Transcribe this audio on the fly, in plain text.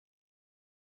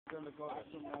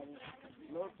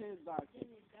No kids boxing.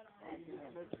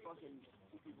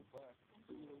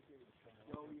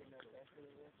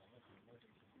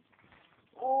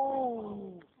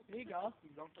 Oh, there you go.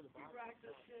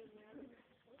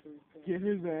 Get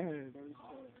his ass.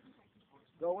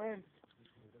 Go in.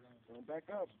 Go back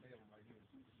up.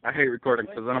 I hate recording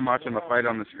because then I'm watching the fight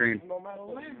on the screen. No matter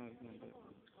what.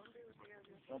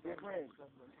 Don't be afraid.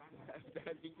 I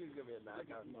think he's gonna be a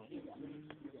knockout.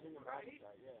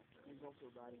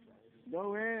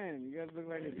 Go in. You guys look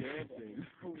like you're dancing.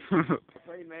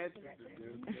 Play Manchester,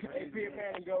 dude. Hey, be a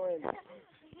man and go in.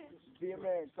 Be a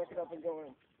man. Suck it up and go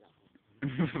in. I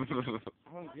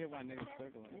don't get why niggas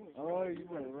circling. Oh, you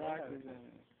want to rock his ass.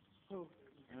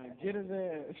 Get his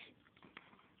ass.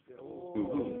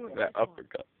 Ooh, that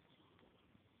uppercut.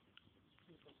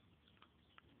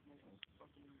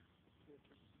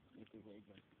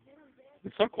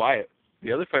 It's so quiet.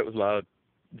 The other fight was loud.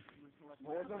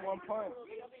 More than one punch.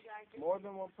 More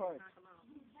than one punch.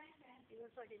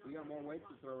 You got more weight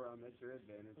to throw around. That's your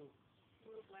advantage.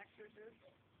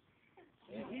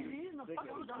 He's in the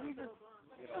fucking don't even.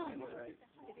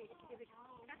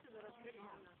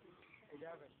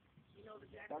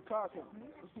 Stop talking.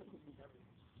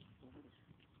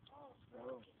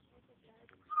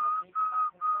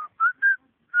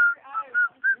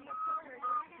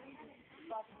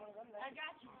 I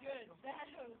got you good.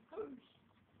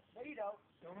 There you go.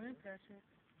 Go in, Patrick.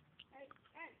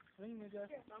 Swing, nigga.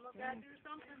 Mama gotta do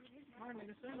something. Come on,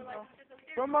 nigga, swing, bro.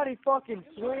 Somebody fucking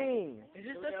swing. Is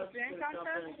this just a fan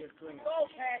contest? Go,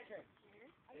 Patrick.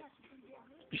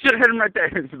 You should have hit him right there.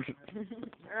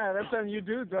 Yeah, that's something you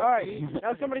do, though. All right,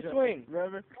 now somebody swing.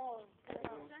 Remember?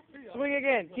 Swing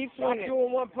again. Keep swinging. Stop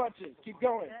doing one punches. Keep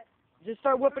going. Just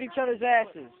start whipping each other's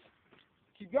asses.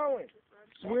 Keep going.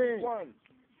 Swing. One.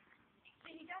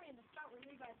 Keep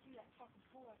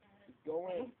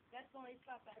going. That's the only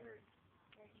spot that hurts.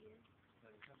 Right here.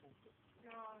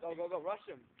 Go. Rush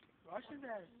him. Rush his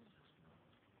ass.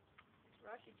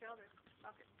 Rush each other.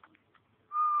 Fuck it.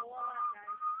 Go all out,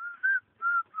 guys.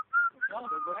 Go. You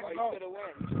should have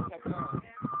won. You should have kept going.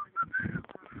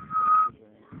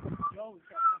 Joey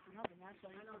kept fucking up, and that's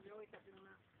why I know Joey kept doing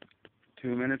that.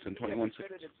 2 minutes and 21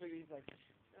 seconds. That's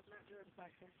not good.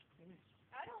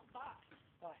 I don't box.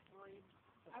 Why?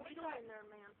 I was going there,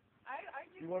 man.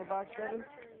 You want to box, Devin?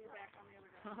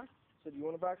 Huh? Said you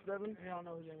want to box, Devin? I don't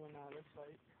know who's going to win now this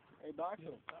fight. Hey, box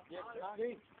him. Yeah,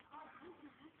 Hey.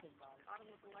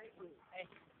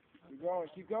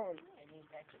 Keep going.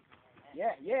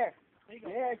 Yeah. Yeah,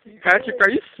 keep Patrick,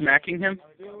 are you smacking him?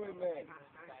 Do it, man.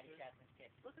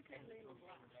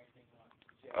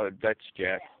 Oh, that's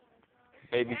Jack.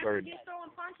 Baby After bird. he's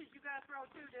throwing punches, you gotta throw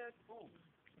too, dude.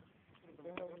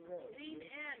 Lean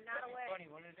in, not away.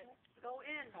 Go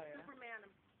in, Superman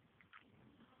him.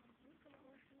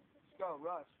 Go,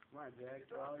 rush. Come on, Jack.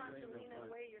 Throw a punch and lean it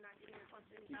away, you're not getting your punch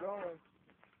in. Keep going.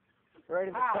 Right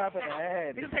at the top of the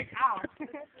head. He's like, ow.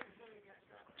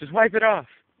 Just wipe it off.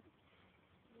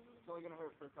 It's only gonna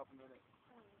hurt for a couple minutes.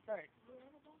 Alright.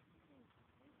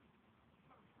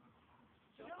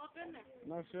 Jump up in there.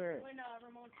 No, sir. When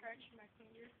Ramon stretched my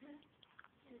fingers.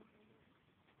 Let's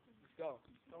go.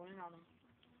 Go in on him.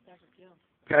 That's a kill.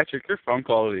 Patrick, your phone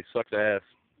quality sucks ass.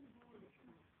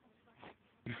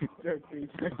 Yeah.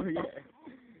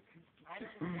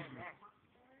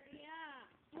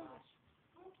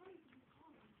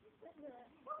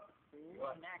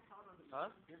 Huh?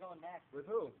 You're going next. With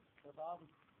who? With Auburn.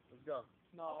 Let's go.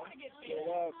 No.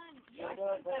 Shut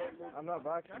up. I'm not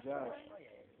boxing, Josh.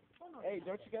 Hey,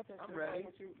 don't you got that? I'm ready.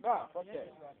 Nah, fuck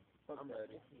that. I'm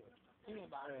ready. I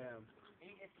am.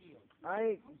 I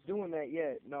ain't doing that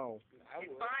yet. No. I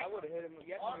would have hit him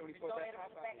yesterday when he put that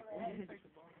top out.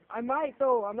 I might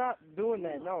though. I'm not doing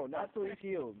that. No, not till he's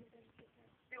healed.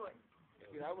 Do it.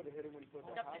 Dude, I would have hit him when he put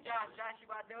that top out. Josh. Josh, you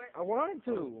want to do it? I wanted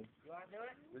to. You want to do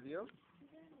it? With you?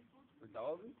 With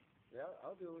Dalton? Yeah,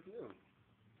 I'll do it with you.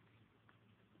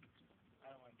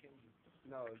 I don't want to kill you.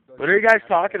 No. What are you guys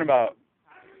talking about?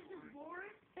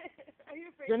 Are you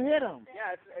afraid? Then hit him.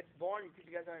 Yeah, it's boring because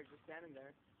you guys aren't just standing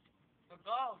there. So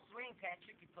go, swing,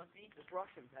 Patrick, you pussy. Just rush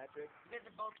him, Patrick. You guys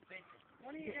are both bitches.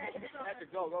 One of you guys is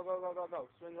Patrick, go.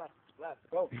 Swing left.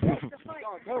 Go. Keep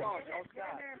going. Don't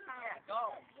stop. Yeah,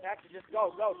 go. Patrick, just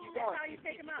go. Keep going. That's how you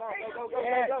take him out. Go.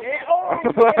 Yeah. Oh!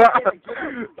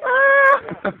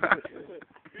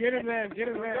 Get him, man.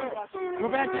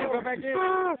 Go back in.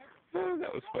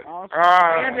 That was funny.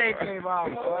 Band-Aid came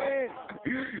out.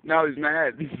 Now he's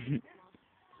mad.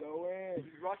 Go in.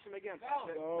 Rush him again.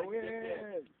 Go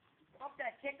in. Up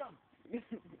that, kick him.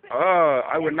 Oh,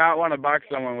 I would not want to box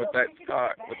someone with that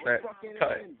cut. Right.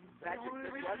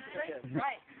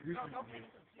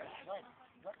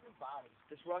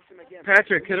 Just rush him again.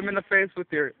 Patrick, hit him in the face with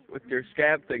your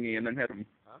scab thingy and then hit him.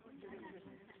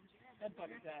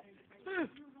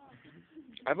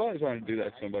 I've always wanted to do that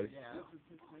to somebody.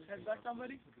 Headbutt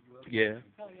somebody? Yeah.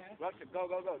 Hell yeah. Rush him. Go.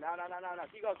 No.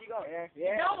 Keep going.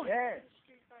 Yeah.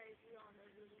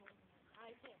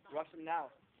 Rush him now.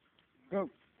 Go.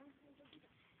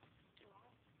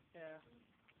 Yeah.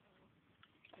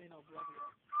 Ain't no brother.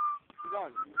 Keep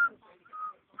going.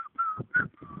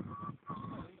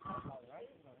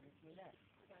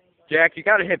 Jack, you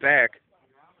gotta hit back.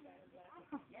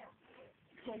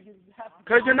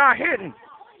 Cause you're not hitting.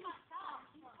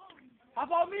 How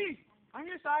about me? On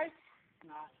your side.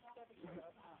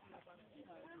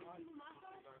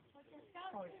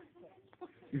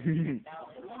 Hey,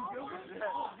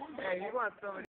 he wants somebody.